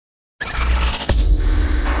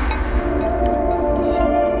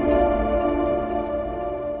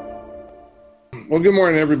Well, good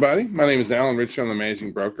morning, everybody. My name is Alan Richardson. I'm the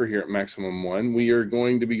managing broker here at Maximum One. We are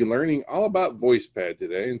going to be learning all about VoicePad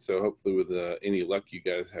today, and so hopefully, with any luck, you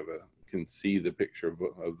guys can see the picture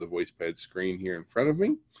of the VoicePad screen here in front of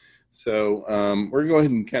me. So we're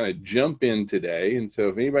going to kind of jump in today, and so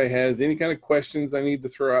if anybody has any kind of questions I need to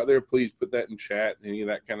throw out there, please put that in chat. Any of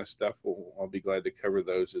that kind of stuff, I'll be glad to cover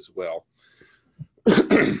those as well.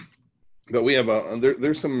 But we have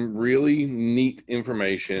there's some really neat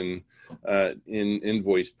information in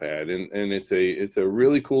VoicePad, and it's a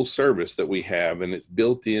really cool service that we have, and it's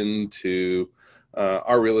built into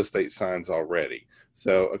our real estate signs already.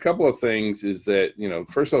 So a couple of things is that,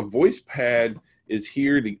 first off, VoicePad is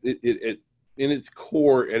here to in its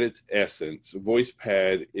core, at its essence,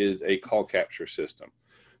 VoicePad is a call capture system.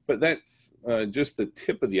 But that's just the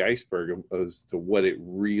tip of the iceberg as to what it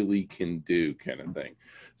really can do, kind of thing.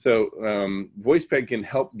 So VoicePad can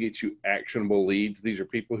help get you actionable leads. These are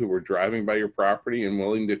people who were driving by your property and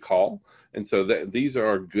willing to call. And so these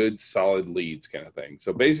are good, solid leads, kind of thing.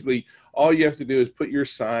 So basically, all you have to do is put your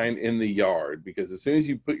sign in the yard, because as soon as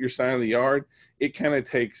you put your sign in the yard, it kind of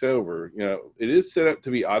takes over. It is set up to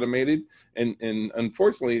be automated. And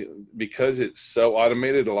unfortunately, because it's so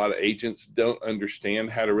automated, a lot of agents don't understand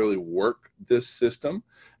how to really work this system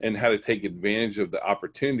and how to take advantage of the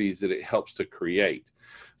opportunities that it helps to create.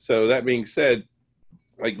 So that being said,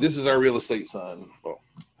 like, this is our real estate sign. Well,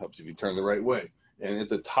 helps if you turn the right way. And at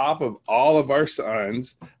the top of all of our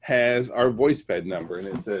signs has our VoicePad number, and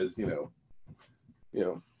it says,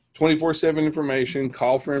 24/7 information,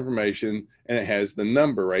 call for information, and it has the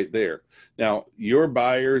number right there. Now, your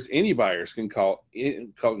buyers, any buyers can call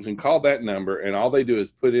that number, and all they do is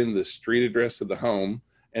put in the street address of the home,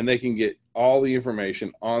 and they can get all the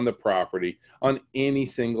information on the property, on any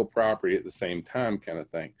single property at the same time, kind of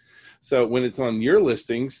thing. So when it's on your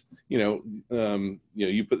listings, you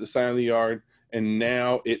put the sign in the yard, and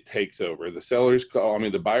now it takes over.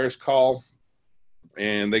 The buyers call,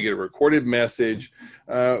 and they get a recorded message,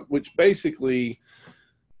 which basically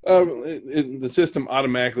the system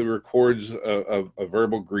automatically records a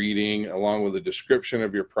verbal greeting along with a description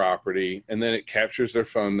of your property, and then it captures their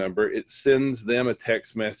phone number. It sends them a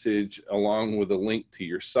text message along with a link to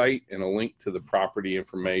your site and a link to the property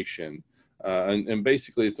information. And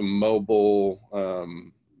basically, it's a mobile,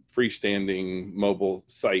 freestanding mobile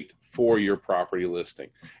site for your property listing.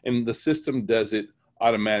 And the system does it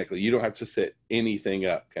automatically. You don't have to set anything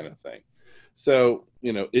up, kind of thing. So,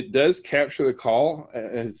 it does capture the call.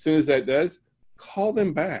 As soon as that does, call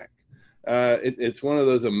them back. It's one of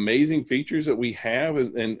those amazing features that we have,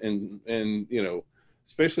 and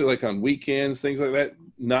especially like on weekends, things like that,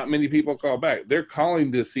 not many people call back. They're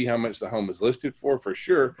calling to see how much the home is listed for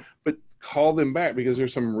sure, but call them back because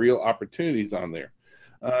there's some real opportunities on there.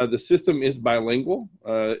 The system is bilingual.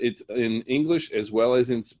 It's in English as well as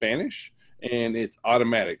in Spanish, and it's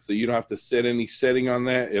automatic. So you don't have to set any setting on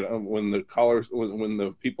that. When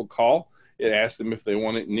the people call, it asks them if they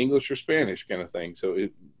want it in English or Spanish, kind of thing. So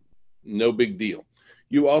no big deal.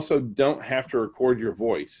 You also don't have to record your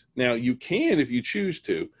voice. Now, you can if you choose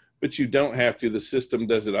to, but you don't have to. The system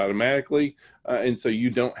does it automatically, and so you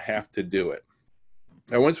don't have to do it.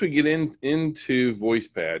 Now, once we get into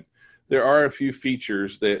VoicePad, there are a few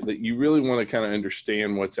features that you really want to kind of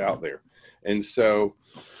understand what's out there. And so,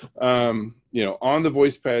 on the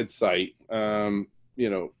VoicePad site,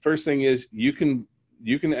 first thing is you can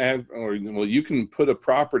add, you can put a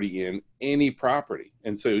property in any property.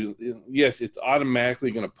 And so, yes, it's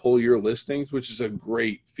automatically going to pull your listings, which is a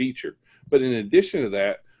great feature. But in addition to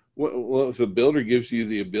that, if a builder gives you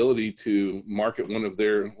the ability to market one of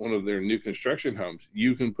their new construction homes,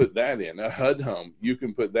 you can put that in. A HUD home, you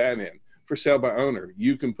can put that in. For sale by owner,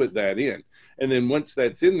 you can put that in. And then once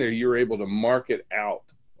that's in there, you're able to mark it out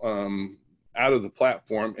of the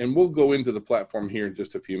platform. And we'll go into the platform here in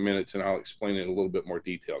just a few minutes, and I'll explain it in a little bit more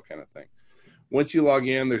detail, kind of thing. Once you log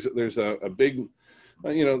in, there's a big,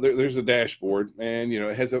 there's a dashboard, and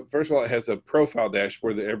first of all, it has a profile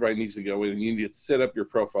dashboard that everybody needs to go in, and you need to set up your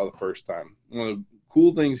profile the first time. One of the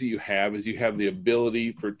cool things that you have is you have the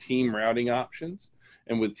ability for team routing options.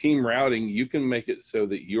 And with team routing, you can make it so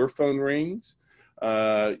that your phone rings.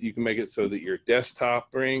 You can make it so that your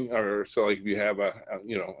desktop ring, or so like if you have a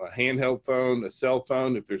handheld phone, a cell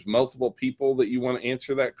phone, if there's multiple people that you want to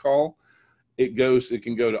answer that call, it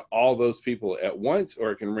can go to all those people at once,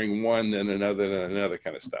 or it can ring one, then another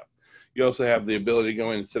kind of stuff. You also have the ability to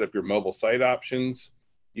go in and set up your mobile site options.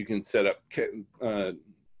 You can set up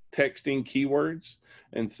texting keywords.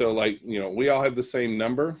 And so, we all have the same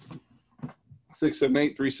number,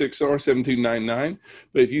 678-360-7299.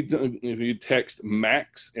 But if you text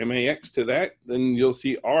MAX, M-A-X, to that, then you'll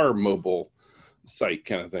see our mobile site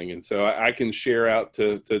kind of thing. And so I can share out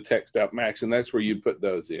to text out max, and that's where you put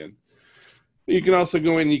those in. You can also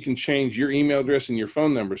go in and you can change your email address and your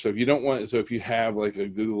phone number. So if you don't want, so if you have like a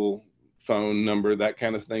Google phone number, that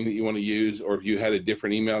kind of thing that you want to use, or if you had a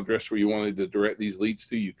different email address where you wanted to direct these leads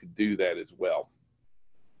to, you could do that as well.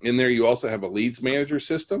 In there, you also have a leads manager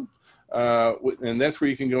system. And that's where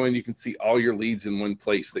you can go in, you can see all your leads in one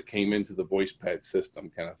place that came into the VoicePad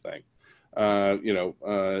system kind of thing.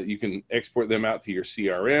 You can export them out to your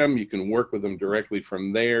CRM. You can work with them directly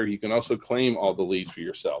from there. You can also claim all the leads for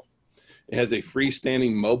yourself. It has a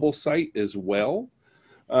freestanding mobile site as well.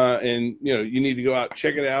 And you need to go out,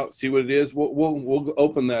 check it out, see what it is. We'll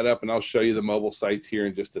open that up and I'll show you the mobile sites here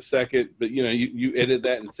in just a second. But you edit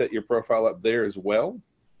that and set your profile up there as well.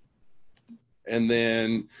 And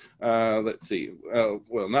then let's see,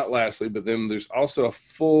 well, not lastly, but then there's also a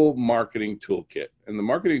full marketing toolkit. And the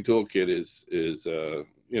marketing toolkit is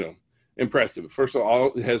impressive. First of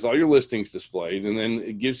all, it has all your listings displayed, and then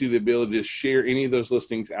it gives you the ability to share any of those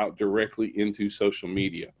listings out directly into social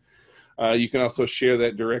media. You can also share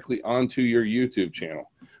that directly onto your YouTube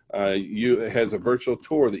channel. It has a virtual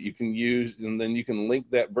tour that you can use, and then you can link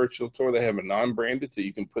that virtual tour. They have a non-branded, so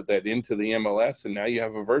you can put that into the MLS, and now you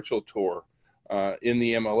have a virtual tour in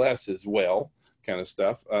the MLS as well, kind of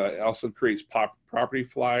stuff. It also creates property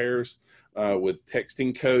flyers with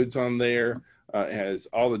texting codes on there. It has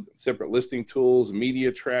all the separate listing tools, media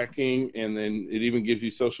tracking, and then it even gives you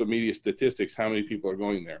social media statistics, how many people are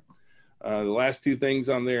going there. The last two things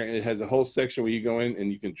on there, it has a whole section where you go in and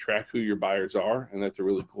you can track who your buyers are, and that's a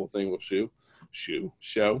really cool thing we'll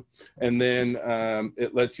show. And then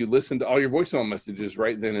it lets you listen to all your voicemail messages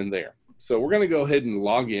right then and there. So we're going to go ahead and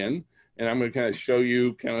log in, and I'm going to kind of show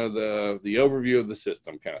you kind of the overview of the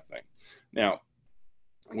system kind of thing. Now,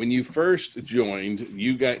 when you first joined,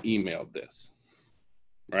 you got emailed this,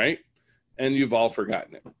 right? And you've all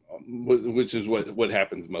forgotten it, which is what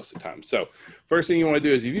happens most of the time. So first thing you want to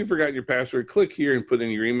do is, if you've forgotten your password, click here and put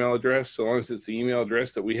in your email address. So long as it's the email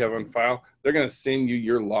address that we have on file, they're going to send you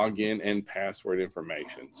your login and password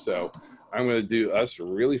information. So I'm going to do us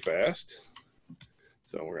really fast.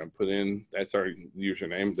 So we're going to put in, that's our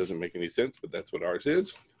username. It doesn't make any sense, but that's what ours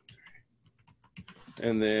is.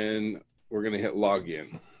 And then we're going to hit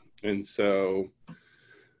login. And so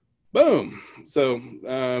boom. So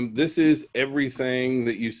this is everything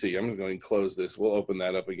that you see. I'm going to close this. We'll open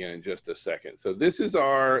that up again in just a second. So this is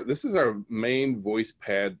our main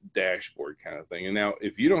VoicePad dashboard kind of thing. And now,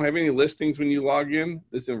 if you don't have any listings when you log in,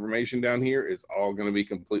 this information down here is all going to be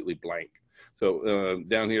completely blank. So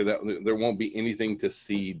down here, there won't be anything to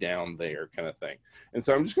see down there kind of thing. And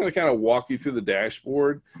so I'm just going to kind of walk you through the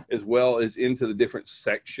dashboard as well as into the different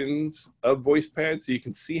sections of VoicePad so you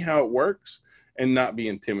can see how it works and not be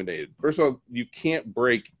intimidated. First of all, you can't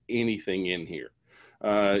break anything in here.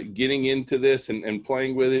 Getting into this and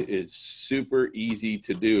playing with it is super easy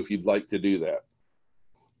to do if you'd like to do that.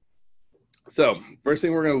 So first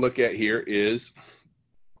thing we're going to look at here is,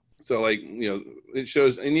 so like, it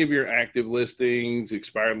shows any of your active listings,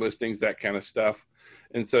 expired listings, that kind of stuff.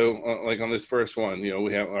 And so like on this first one,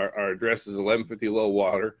 we have our address is 1150 Low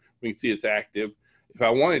Water. We can see it's active. If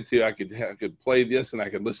I wanted to, I could play this and I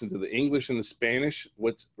could listen to the English and the Spanish,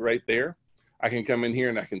 what's right there. I can come in here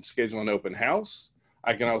and I can schedule an open house.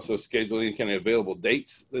 I can also schedule any kind of available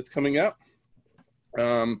dates that's coming up.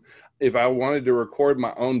 If I wanted to record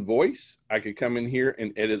my own voice, I could come in here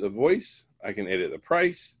and edit the voice. I can edit the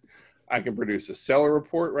price. I can produce a seller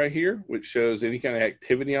report right here, which shows any kind of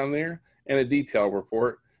activity on there, and a detail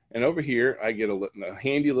report. And over here, I get a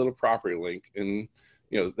handy little property link, and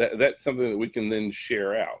that's something that we can then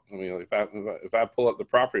share out. I mean, if I pull up the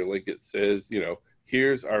property link, it says,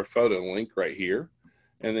 here's our photo link right here.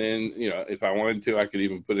 And then, if I wanted to, I could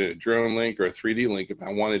even put in a drone link or a 3D link if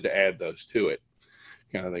I wanted to add those to it,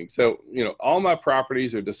 kind of thing. So, all my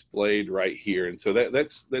properties are displayed right here. And so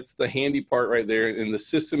that's the handy part right there. And the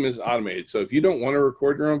system is automated. So if you don't want to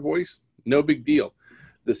record your own voice, no big deal.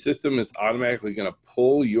 The system is automatically going to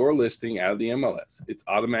pull your listing out of the MLS. It's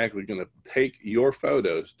automatically going to take your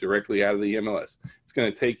photos directly out of the MLS. It's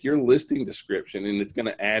going to take your listing description and it's going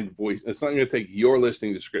to add voice. It's not going to take your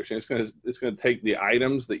listing description. It's going to take the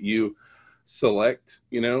items that you select,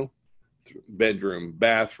 bedroom,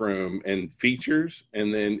 bathroom, and features,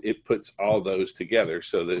 and then it puts all those together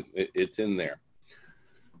so that it's in there.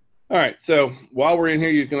 All right, so while we're in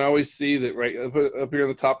here, you can always see that right up here in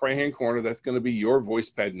the top right-hand corner, that's going to be your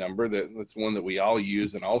VoicePad number. That's one that we all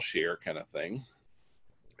use and all share kind of thing.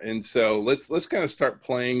 And so let's kind of start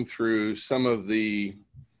playing through some of the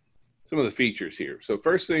features here. So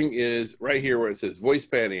first thing is right here where it says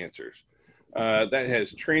VoicePad answers. That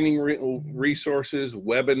has training resources,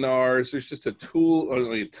 webinars. There's just a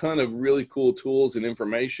ton of really cool tools and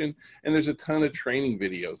information. And there's a ton of training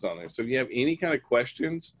videos on there. So if you have any kind of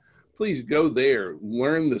questions, please go there,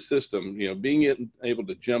 learn the system. Being able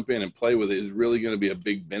to jump in and play with it is really going to be a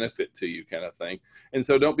big benefit to you, kind of thing. And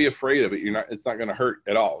so don't be afraid of it. It's not going to hurt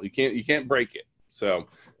at all. You can't break it. So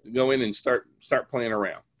go in and start playing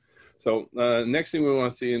around. So next thing we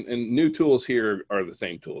want to see, and new tools here are the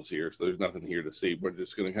same tools here, so there's nothing here to see. We're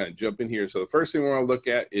just going to kind of jump in here. So the first thing we want to look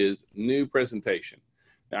at is new presentation.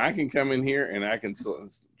 Now I can come in here and I can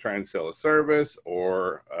try and sell a service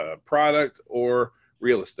or a product or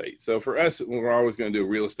real estate. So for us, we're always going to do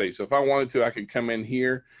real estate. So if I wanted to, I could come in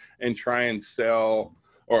here and try and sell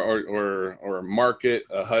or market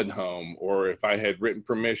a HUD home, or if I had written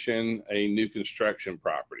permission, a new construction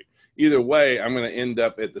property. Either way, I'm going to end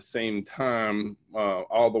up at the same time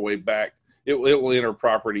all the way back. It will enter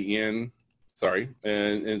property in,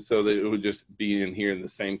 and so that it would just be in here in the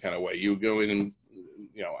same kind of way. You would go in and,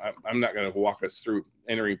 I'm not going to walk us through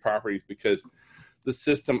entering properties because the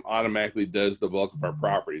system automatically does the bulk of our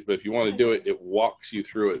properties. But if you want to do it, it walks you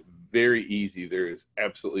through it very easy. There is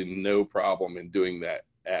absolutely no problem in doing that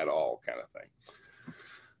at all, kind of thing.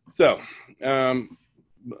 So,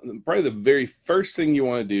 probably the very first thing you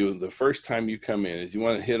want to do the first time you come in is you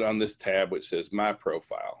want to hit on this tab which says My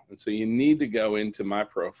Profile. And so you need to go into My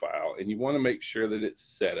Profile and you want to make sure that it's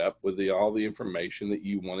set up with all the information that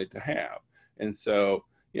you want it to have. And so,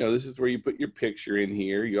 this is where you put your picture in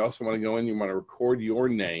here. You also want to go in, you want to record your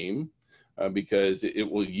name because it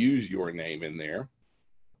will use your name in there.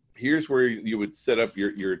 Here's where you would set up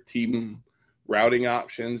your team routing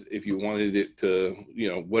options. If you wanted it to,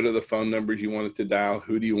 what are the phone numbers you want it to dial?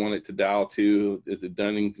 Who do you want it to dial to? Is it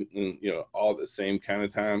done in all at the same kind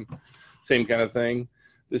of time? Same kind of thing.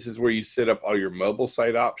 This is where you set up all your mobile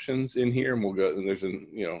site options in here, and we'll go, and there's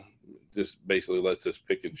just basically lets us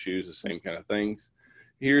pick and choose the same kind of things.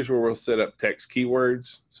 Here's where we'll set up text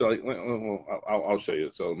keywords. So I'll show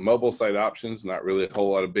you. So mobile site options, not really a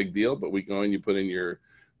whole lot of big deal, but we go in, you put in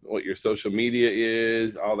what your social media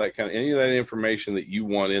is, all that any of that information that you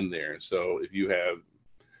want in there. So if you have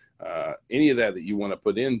any of that you want to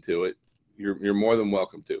put into it, you're more than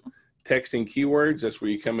welcome to. Texting keywords, that's where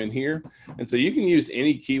you come in here. And so you can use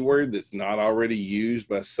any keyword that's not already used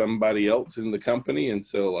by somebody else in the company. And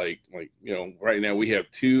so right now we have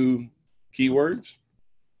 2 keywords.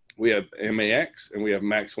 We have MAX and we have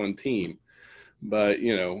Max One Team. But,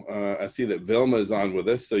 I see that Vilma is on with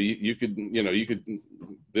us. So you could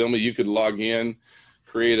Vilma, you could log in,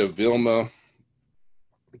 create a Vilma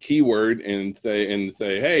keyword and say,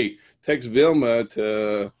 hey, text Vilma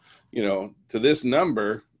to this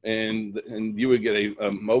number. And you would get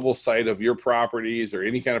a mobile site of your properties or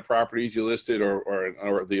any kind of properties you listed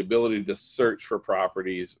or the ability to search for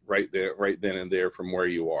properties right then and there from where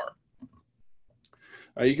you are.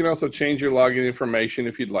 You can also change your login information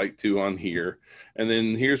if you'd like to on here. And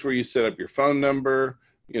then here's where you set up your phone number,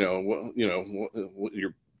 what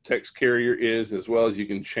your text carrier is, as well as you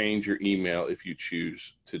can change your email if you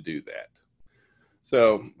choose to do that.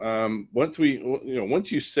 So once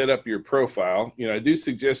you set up your profile, I do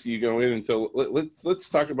suggest that you go in. And so let's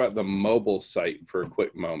talk about the mobile site for a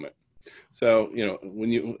quick moment. So,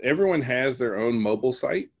 everyone has their own mobile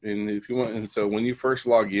site, and if you want, and so when you first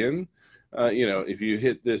log in, if you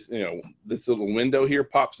hit this, this little window here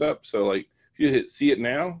pops up. So like if you hit see it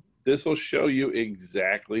now, this will show you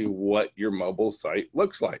exactly what your mobile site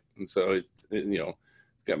looks like. And so it's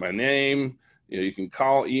got my name, you can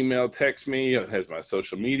call, email, text me. It has my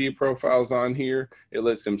social media profiles on here. It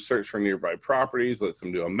lets them search for nearby properties, lets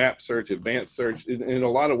them do a map search, advanced search. In a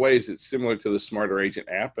lot of ways, it's similar to the Smarter Agent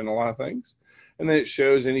app in a lot of things. And then it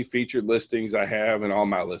shows any featured listings I have and all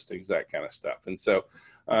my listings, that kind of stuff. And so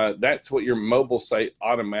that's what your mobile site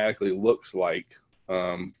automatically looks like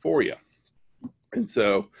for you. And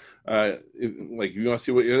so if you want to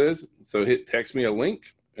see what it is, so hit text me a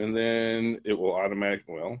link, and then it will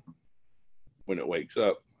automatically, when it wakes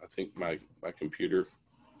up, I think my computer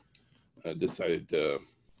decided to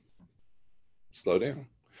slow down.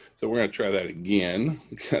 So we're going to try that again,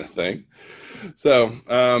 kind of thing. So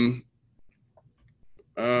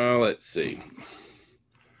let's see.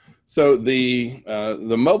 So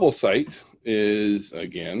the mobile site is,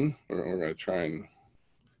 again, we're going to try and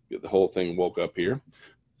get the whole thing woke up here.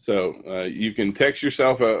 So you can text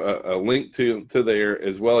yourself a link to there,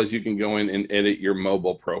 as well as you can go in and edit your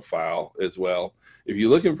mobile profile as well. If you're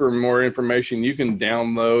looking for more information, you can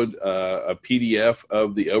download a PDF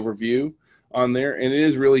of the overview on there, and it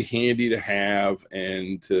is really handy to have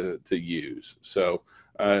and to use. So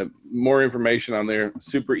more information on there,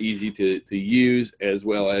 super easy to use as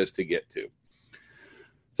well as to get to.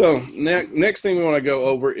 So next thing we want to go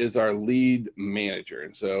over is our lead manager.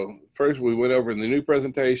 And so first we went over in the new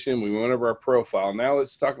presentation, we went over our profile. Now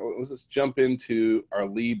let's jump into our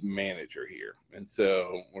lead manager here. And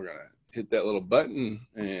so we're going to hit that little button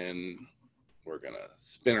and we're going to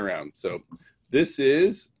spin around. So this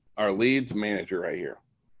is our leads manager right here.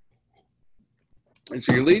 And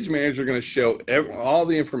so your leads manager is going to show all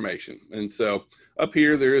the information. And so up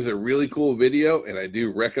here, there is a really cool video, and I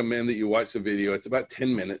do recommend that you watch the video. It's about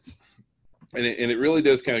 10 minutes. And it really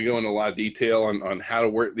does kind of go into a lot of detail on how to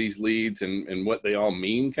work these leads and what they all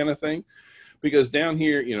mean kind of thing. Because down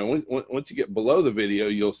here, you know, once you get below the video,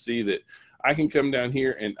 you'll see that I can come down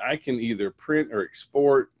here and I can either print or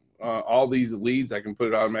export all these leads. I can put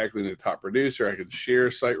it automatically in the top producer. I can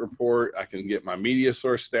share site report. I can get my media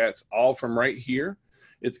source stats all from right here.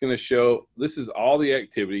 It's going to show, this is all the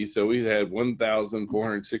activity. So we had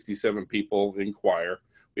 1,467 people inquire.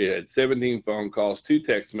 We had 17 phone calls, 2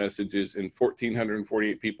 text messages, and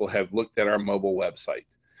 1,448 people have looked at our mobile website.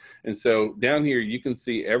 And so down here, you can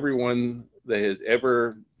see everyone that has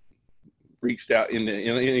ever reached out in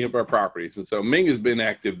any of our properties. And so Ming has been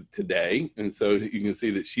active today. And so you can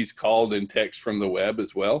see that she's called in text from the web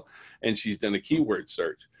as well. And she's done a keyword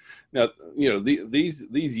search. Now, you know, these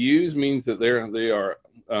U's means that they are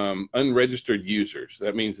unregistered users.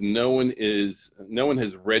 That means no one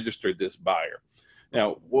has registered this buyer.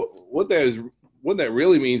 Now, what that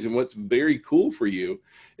really means and what's very cool for you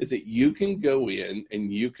is that you can go in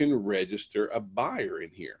and you can register a buyer in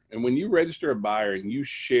here. And when you register a buyer and you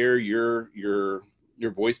share your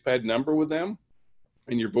VoicePad number with them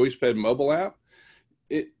and your VoicePad mobile app,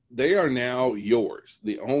 they are now yours.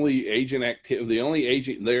 The only agent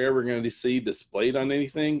they're ever going to see displayed on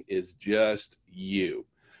anything is just you.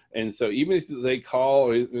 And so even if they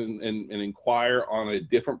call and inquire on a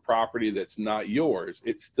different property that's not yours,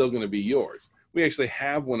 it's still going to be yours. We actually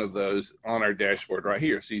have one of those on our dashboard right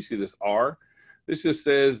here. So you see this R. This just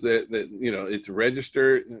says that you know, it's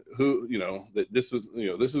registered. That this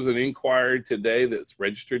was an inquiry today that's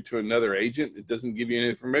registered to another agent. It doesn't give you any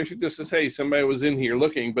information. It just says, hey, somebody was in here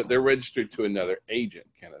looking, but they're registered to another agent,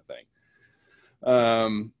 kind of thing.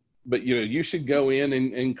 But you know, you should go in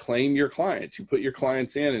and claim your clients. You put your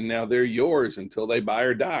clients in, and now they're yours until they buy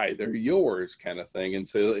or die. They're yours, kind of thing. And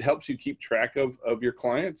so it helps you keep track of your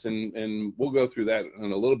clients, and we'll go through that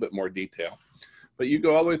in a little bit more detail. But you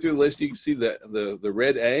go all the way through the list. You can see the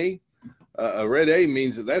red A. A red A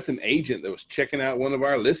means that's an agent that was checking out one of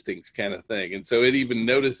our listings, kind of thing. And so it even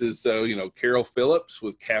notices, so, you know, Carol Phillips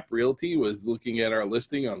with Cap Realty was looking at our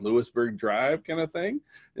listing on Lewisburg Drive, kind of thing.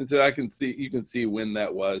 And so you can see when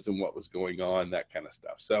that was and what was going on, that kind of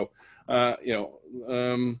stuff. So, so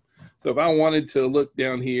if I wanted to look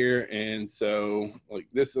down here, and so like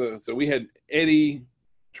this, so we had Eddie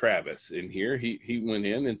Travis in here. He went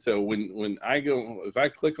in, and so if I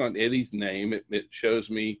click on Eddie's name, it shows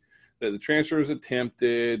me that the transfer was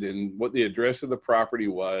attempted and what the address of the property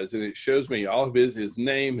was, and it shows me all of his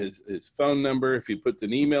name, his phone number. If he puts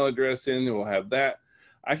an email address in, we'll have that.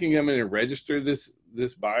 I can come in and register this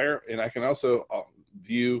buyer, and I can also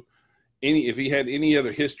view if he had any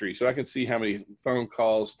other history. So I can see how many phone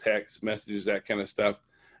calls, text messages, that kind of stuff.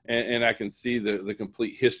 And I can see the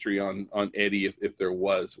complete history on Eddie if there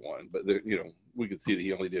was one, but we can see that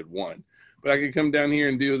he only did one. But I could come down here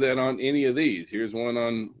and do that on any of these. Here's one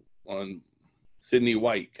on Sydney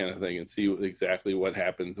White, kind of thing, and see exactly what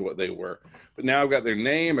happens, what they were. But now I've got their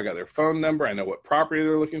name, I got their phone number, I know what property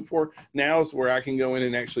they're looking for. Now is where I can go in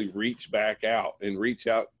and actually reach back out and reach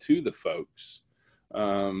out to the folks.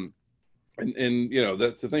 And you know,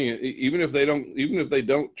 that's the thing. Even if they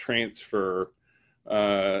don't transfer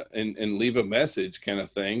and leave a message, kind of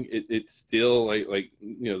thing, it's still like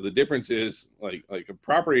you know, the difference is like a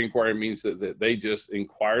property inquiry means that they just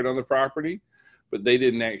inquired on the property, but they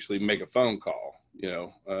didn't actually make a phone call. You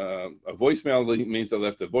know, a voicemail means they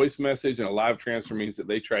left a voice message, and a live transfer means that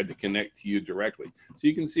they tried to connect to you directly. So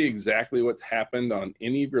you can see exactly what's happened on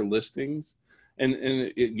any of your listings, and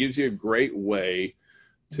it gives you a great way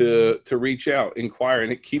to reach out, inquire,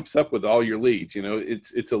 and it keeps up with all your leads. You know,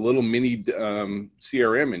 it's a little mini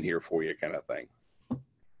CRM in here for you, kind of thing.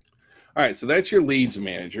 All right, so that's your leads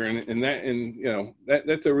manager, and you know,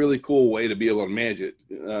 that's a really cool way to be able to manage it.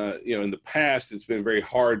 You know, in the past, it's been very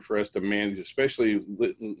hard for us to manage, especially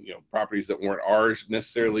properties that weren't ours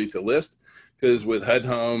necessarily to list, because with HUD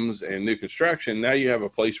homes and new construction, now you have a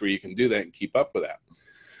place where you can do that and keep up with that.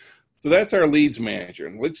 So that's our leads manager.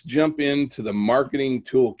 And let's jump into the marketing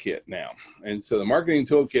toolkit now. And so the marketing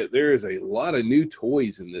toolkit, there is a lot of new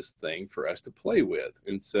toys in this thing for us to play with.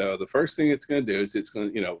 And so the first thing it's going to do is it's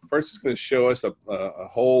going to, first it's going to show us a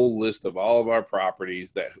whole list of all of our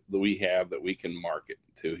properties that we have that we can market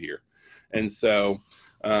to here. And so,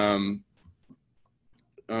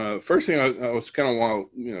 first thing I was kind of want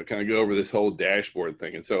to kind of go over this whole dashboard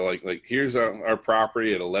thing. And so like here's our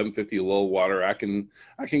property at 1150 Lowwater. I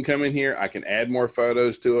can come in here. I can add more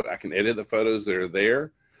photos to it. I can edit the photos that are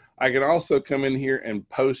there. I can also come in here and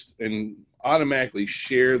post and automatically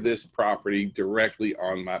share this property directly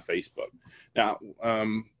on my Facebook. Now,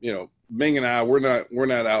 Ming and I, we're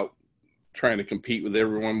not out trying to compete with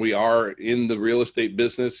everyone. We are in the real estate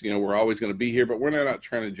business. We're always going to be here, but we're not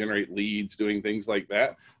trying to generate leads, doing things like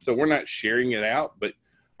that. So we're not sharing it out, but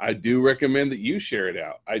I do recommend that you share it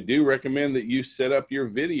out. I do recommend that you set up your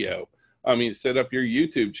set up your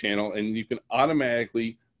YouTube channel, and you can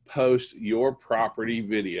automatically post your property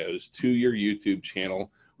videos to your YouTube channel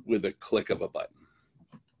with a click of a button.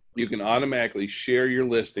 You can automatically share your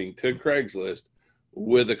listing to Craigslist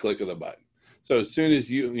with a click of the button. So as soon as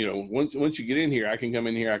once you get in here, I can come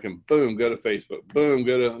in here, I can boom, go to Facebook, boom,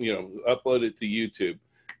 go to, upload it to YouTube.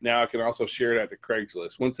 Now I can also share it out to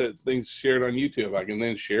Craigslist. Once that thing's shared on YouTube, I can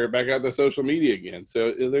then share it back out to social media again.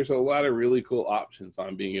 So there's a lot of really cool options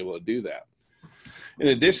on being able to do that. In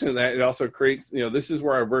addition to that, it also creates, this is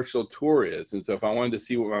where our virtual tour is. And so if I wanted to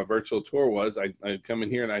see what my virtual tour was, I'd come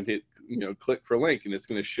in here and I'd hit, click for link, and it's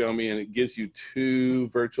going to show me, and it gives you 2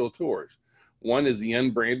 virtual tours. One is the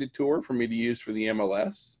unbranded tour for me to use for the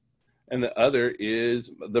MLS, and the other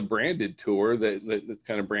is the branded tour that's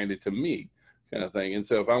kind of branded to me, kind of thing. And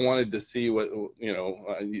so if I wanted to see what,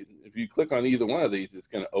 if you click on either one of these, it's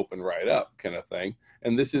going to open right up, kind of thing.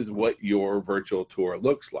 And this is what your virtual tour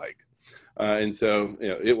looks like. And so,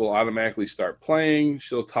 it will automatically start playing.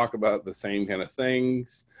 She'll talk about the same kind of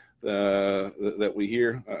things that we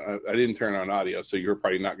hear. I didn't turn on audio, so you're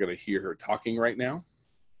probably not going to hear her talking right now.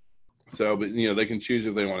 So, but, they can choose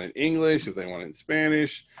if they want it in English, if they want it in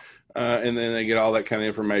Spanish, and then they get all that kind of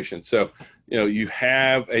information. So, you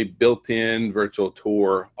have a built-in virtual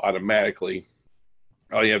tour automatically.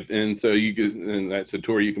 All you have, and so and that's a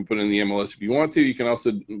tour you can put in the MLS if you want to. You can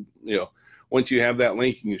also, once you have that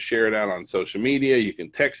link, you can share it out on social media. You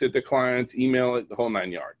can text it to clients, email it, the whole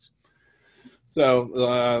 9 yards.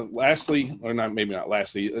 So lastly, or not, maybe not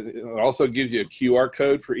lastly, it also gives you a QR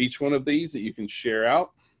code for each one of these that you can share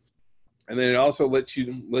out. And then it also lets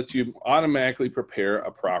you automatically prepare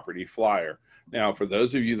a property flyer. Now, for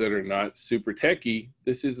those of you that are not super techie,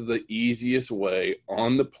 this is the easiest way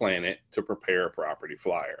on the planet to prepare a property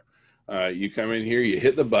flyer. You come in here, you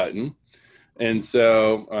hit the button, and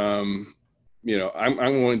so I'm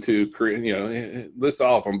going to create, list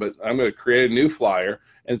all of them, but I'm going to create a new flyer.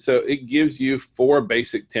 And so it gives you 4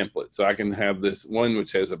 basic templates. So I can have this one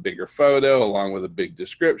which has a bigger photo along with a big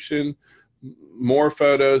description, more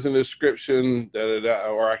photos and description,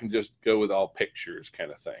 or I can just go with all pictures, kind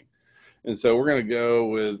of thing. And so we're going to go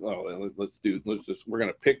with, we're going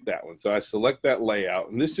to pick that one. So I select that layout,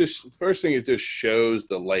 and this just, first thing, it just shows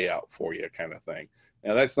the layout for you, kind of thing.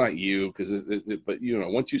 Now that's not you, but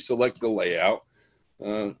once you select the layout,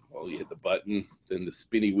 you hit the button, then the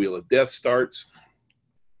spinny wheel of death starts.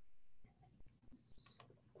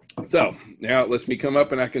 So now it lets me come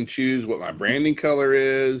up and I can choose what my branding color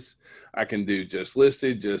is. I can do just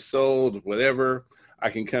listed, just sold, whatever. I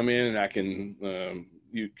can come in and I can,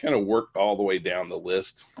 you kind of work all the way down the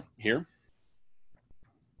list here.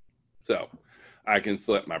 So I can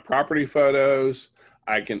select my property photos.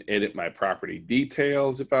 I can edit my property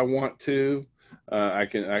details if I want to. I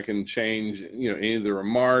can change, any of the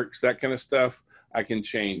remarks, that kind of stuff. I can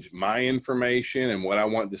change my information and what I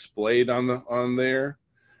want displayed on there.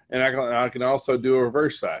 And I can also do a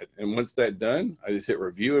reverse side. And once that's done, I just hit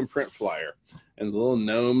review and print flyer. And the little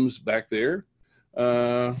gnomes back there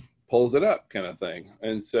pulls it up, kind of thing.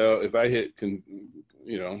 And so if I hit, hit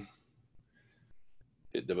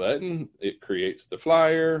the button, it creates the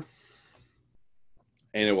flyer.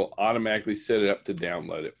 And it will automatically set it up to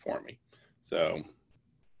download it for me. So,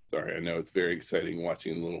 sorry, I know it's very exciting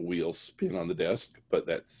watching the little wheels spin on the desk, but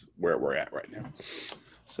that's where we're at right now.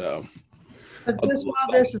 So. But just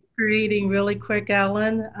while this is creating really quick,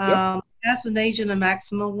 Alan, as an agent of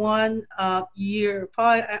Maximum One, you're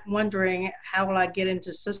probably wondering, how will I get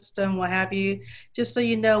into system, what have you? Just so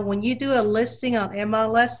you know, when you do a listing on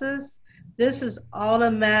MLSs, this is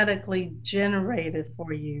automatically generated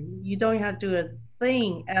for you. You don't have to do a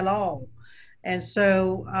thing at all. And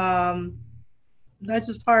so that's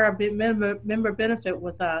just part of member benefit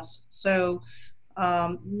with us. So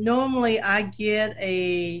Normally I get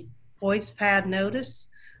a VoicePad notice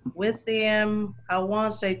within, I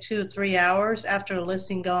want to say 2 or 3 hours after the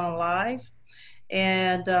listing gone live.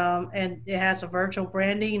 And it has a virtual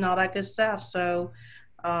branding and all that good stuff. So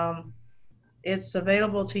um, it's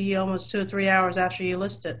available to you almost 2 or 3 hours after you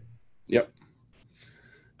list it. Yep.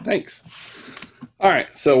 Thanks. All right.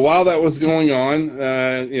 So while that was going on,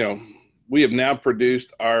 we have now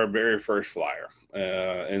produced our very first flyer.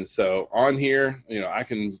 And so on here, I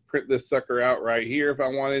can print this sucker out right here if I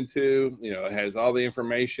wanted to. It has all the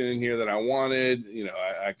information in here that I wanted.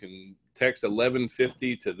 I can text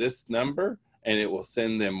 1150 to this number, and it will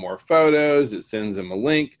send them more photos. It sends them a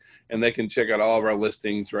link, and they can check out all of our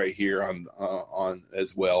listings right here on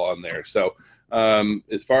as well on there. So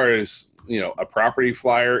as far as a property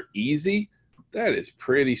flyer, easy. That is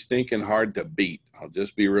pretty stinking hard to beat. I'll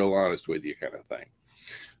just be real honest with you, kind of thing.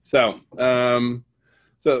 So,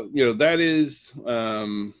 that is,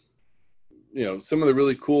 some of the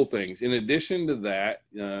really cool things. In addition to that,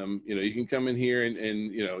 you can come in here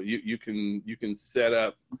and you can set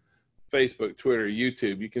up Facebook, Twitter,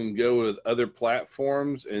 YouTube. You can go with other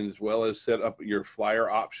platforms, and as well as set up your flyer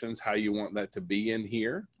options, how you want that to be in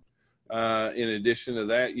here. In addition to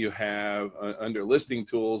that, you have under listing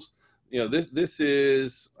tools, this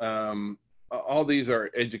is all these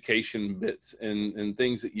are education bits and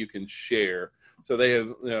things that you can share. So they have,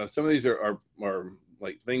 some of these are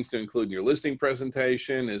like things to include in your listing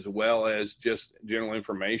presentation, as well as just general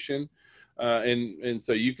information. And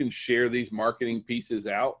so you can share these marketing pieces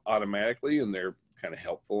out automatically, and they're kind of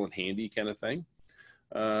helpful and handy kind of thing.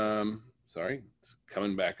 Sorry, it's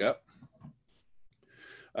coming back up.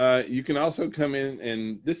 You can also come in,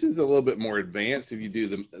 and this is a little bit more advanced if you do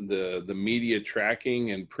the media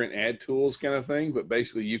tracking and print ad tools kind of thing. But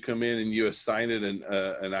basically, you come in and you assign it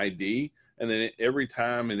an ID, and then every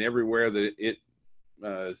time and everywhere that it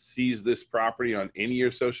sees this property on any of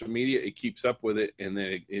your social media, it keeps up with it, and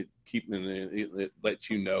then it lets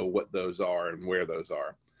you know what those are and where those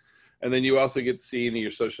are. And then you also get to see any of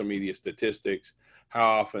your social media statistics, how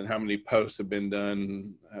often, how many posts have been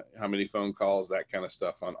done, how many phone calls, that kind of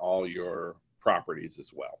stuff on all your properties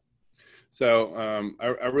as well. So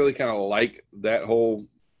I really kind of like that whole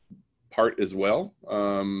part as well.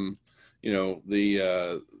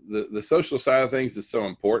 The social side of things is so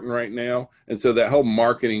important right now. And so that whole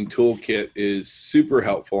marketing toolkit is super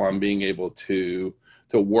helpful on being able to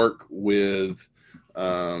work with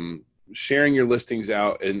sharing your listings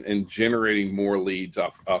out and generating more leads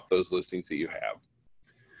off those listings that you have.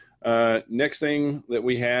 Next thing that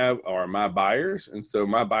we have are my buyers. And so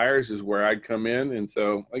my buyers is where I'd come in. And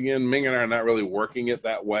so again, Ming and I are not really working it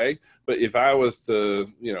that way, but if I was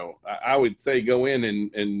to, I would say go in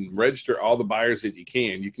and register all the buyers that you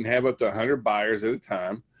can. You can have up to 100 buyers at a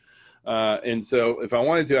time. And so if I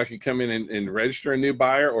wanted to, I could come in and register a new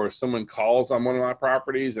buyer, or if someone calls on one of my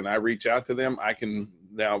properties and I reach out to them, I can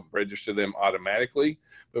now register them automatically.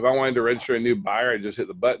 But if I wanted to register a new buyer, I just hit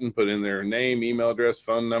the button, put in their name, email address,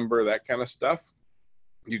 phone number, that kind of stuff.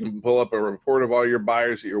 You can pull up a report of all your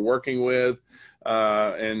buyers that you're working with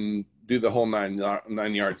and do the whole nine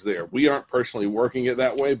yards there. We aren't personally working it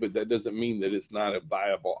that way, but that doesn't mean that it's not a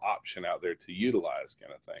viable option out there to utilize,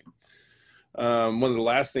 kind of thing. One of the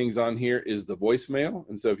last things on here is the voicemail.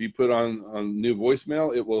 And so if you put on new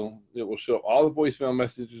voicemail, it will show all the voicemail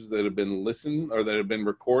messages that have been listened or that have been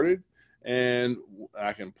recorded, and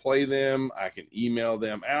I can play them, I can email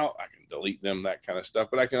them out, I can delete them, that kind of stuff,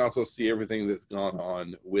 but I can also see everything that's gone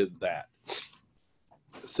on with that.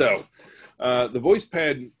 So the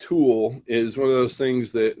VoicePad tool is one of those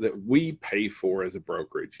things that we pay for as a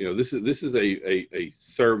brokerage. This is a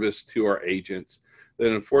service to our agents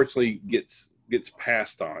that unfortunately gets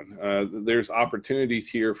passed on. There's opportunities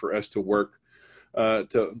here for us to work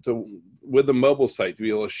with the mobile site, to be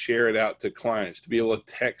able to share it out to clients, to be able to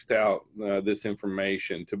text out this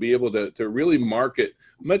information, to be able to really market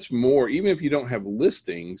much more. Even if you don't have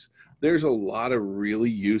listings, there's a lot of really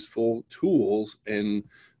useful tools and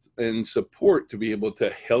support to be able to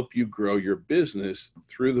help you grow your business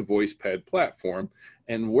through the VoicePad platform.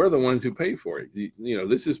 And we're the ones who pay for it.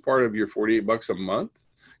 This is part of your $48 a month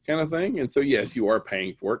kind of thing. And so, yes, you are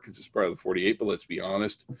paying for it because it's part of the 48, but let's be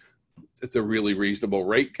honest, it's a really reasonable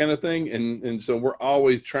rate kind of thing. And so we're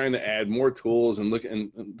always trying to add more tools and look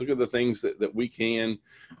at the things that we can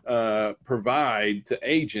provide to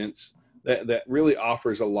agents that really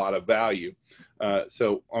offers a lot of value.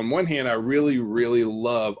 So on one hand, I really, really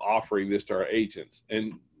love offering this to our agents.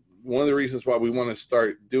 And one of the reasons why we want to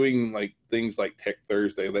start doing like things like Tech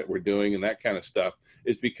Thursday that we're doing and that kind of stuff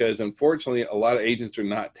is because unfortunately a lot of agents are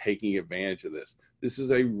not taking advantage of this. This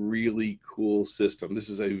is a really cool system. This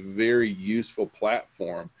is a very useful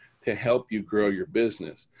platform to help you grow your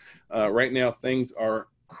business. Right now, things are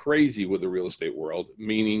crazy with the real estate world,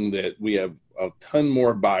 meaning that we have a ton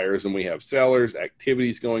more buyers than we have sellers,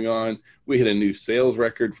 activities going on. We hit a new sales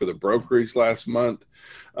record for the brokerage last month.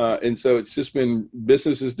 And so it's just been,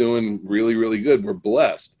 business is doing really, really good. We're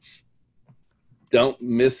blessed. Don't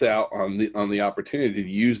miss out on the opportunity to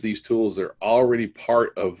use these tools. They're already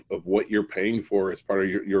part of what you're paying for as part of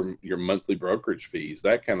your monthly brokerage fees,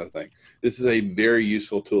 that kind of thing. This is a very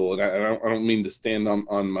useful tool, and I don't mean to stand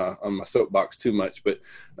on my soapbox too much, but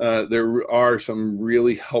there are some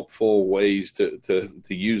really helpful ways to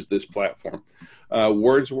use this platform.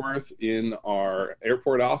 Wordsworth in our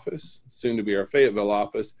airport office, soon to be our Fayetteville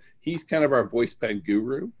office, he's kind of our VoicePad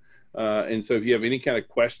guru. And so if you have any kind of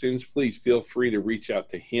questions, please feel free to reach out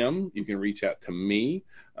to him. You can reach out to me.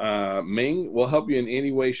 Ming will help you in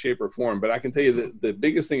any way, shape, or form. But I can tell you that the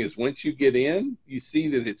biggest thing is once you get in, you see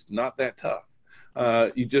that it's not that tough.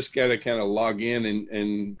 You just got to kind of log in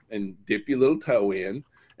and dip your little toe in.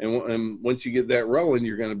 And once you get that rolling,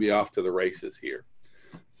 you're going to be off to the races here.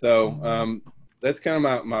 So that's kind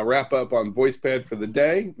of my wrap up on VoicePad for the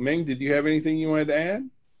day. Ming, did you have anything you wanted to add?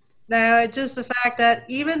 No, just the fact that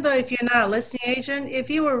even though if you're not a listing agent, if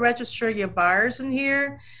you will register your buyers in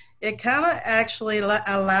here, it kind of actually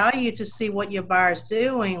allow you to see what your buyers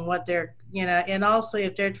doing, what they're, and also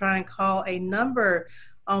if they're trying to call a number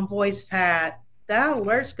on VoicePad, that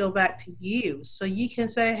alerts go back to you. So you can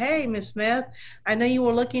say, hey, Miss Smith, I know you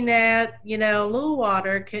were looking at, Blue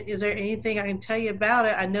Water. Is there anything I can tell you about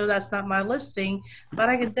it? I know that's not my listing, but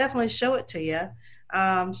I can definitely show it to you.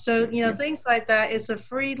 So, things like that. It's a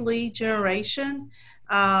free lead generation.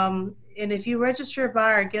 And if you register a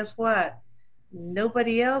buyer, guess what?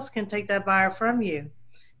 Nobody else can take that buyer from you.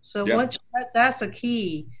 So once that's a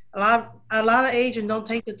key. A lot of agents don't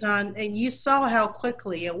take the time, and you saw how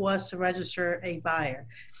quickly it was to register a buyer.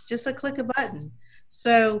 Just a click a button.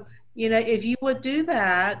 So, if you would do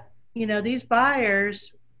that, these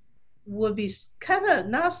buyers would be kind of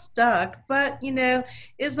not stuck, but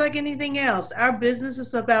it's like anything else. Our business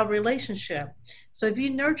is about relationship. So if you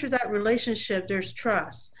nurture that relationship, there's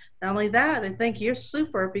trust. Not only that, they think you're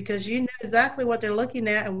super because you know exactly what they're looking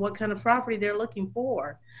at and what kind of property they're looking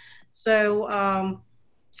for. So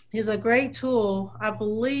it's a great tool. I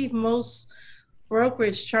believe most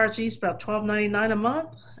brokerage charge these about $12.99 a month.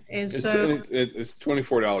 And so it's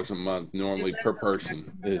 $24 a month normally per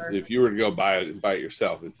person. If you were to go buy it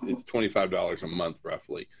yourself, it's $25 a month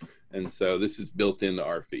roughly. And so this is built into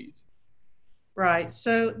our fees. Right.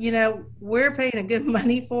 So, we're paying a good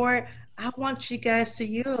money for it. I want you guys to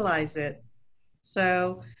utilize it.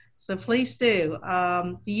 So please do.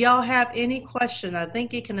 Do y'all have any question? I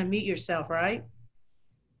think you can unmute yourself, right?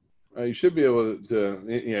 You should be able to,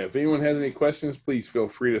 if anyone has any questions, please feel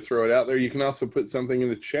free to throw it out there. You can also put something in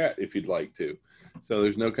the chat if you'd like to. So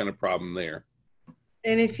there's no kind of problem there.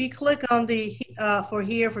 And if you click on the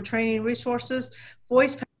for training resources,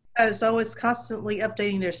 VoicePad is always constantly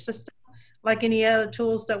updating their system like any other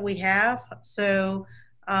tools that we have. So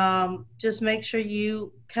just make sure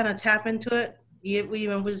you kind of tap into it,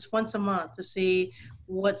 even just once a month to see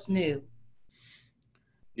what's new.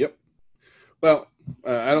 Yep. Well,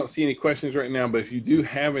 I don't see any questions right now, but if you do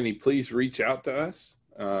have any, please reach out to us.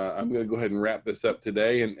 I'm going to go ahead and wrap this up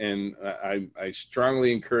today. And I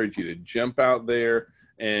strongly encourage you to jump out there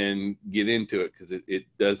and get into it because it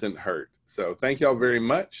doesn't hurt. So thank y'all very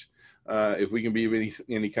much. If we can be of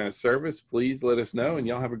any kind of service, please let us know, and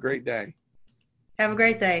y'all have a great day. Have a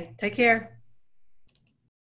great day. Take care.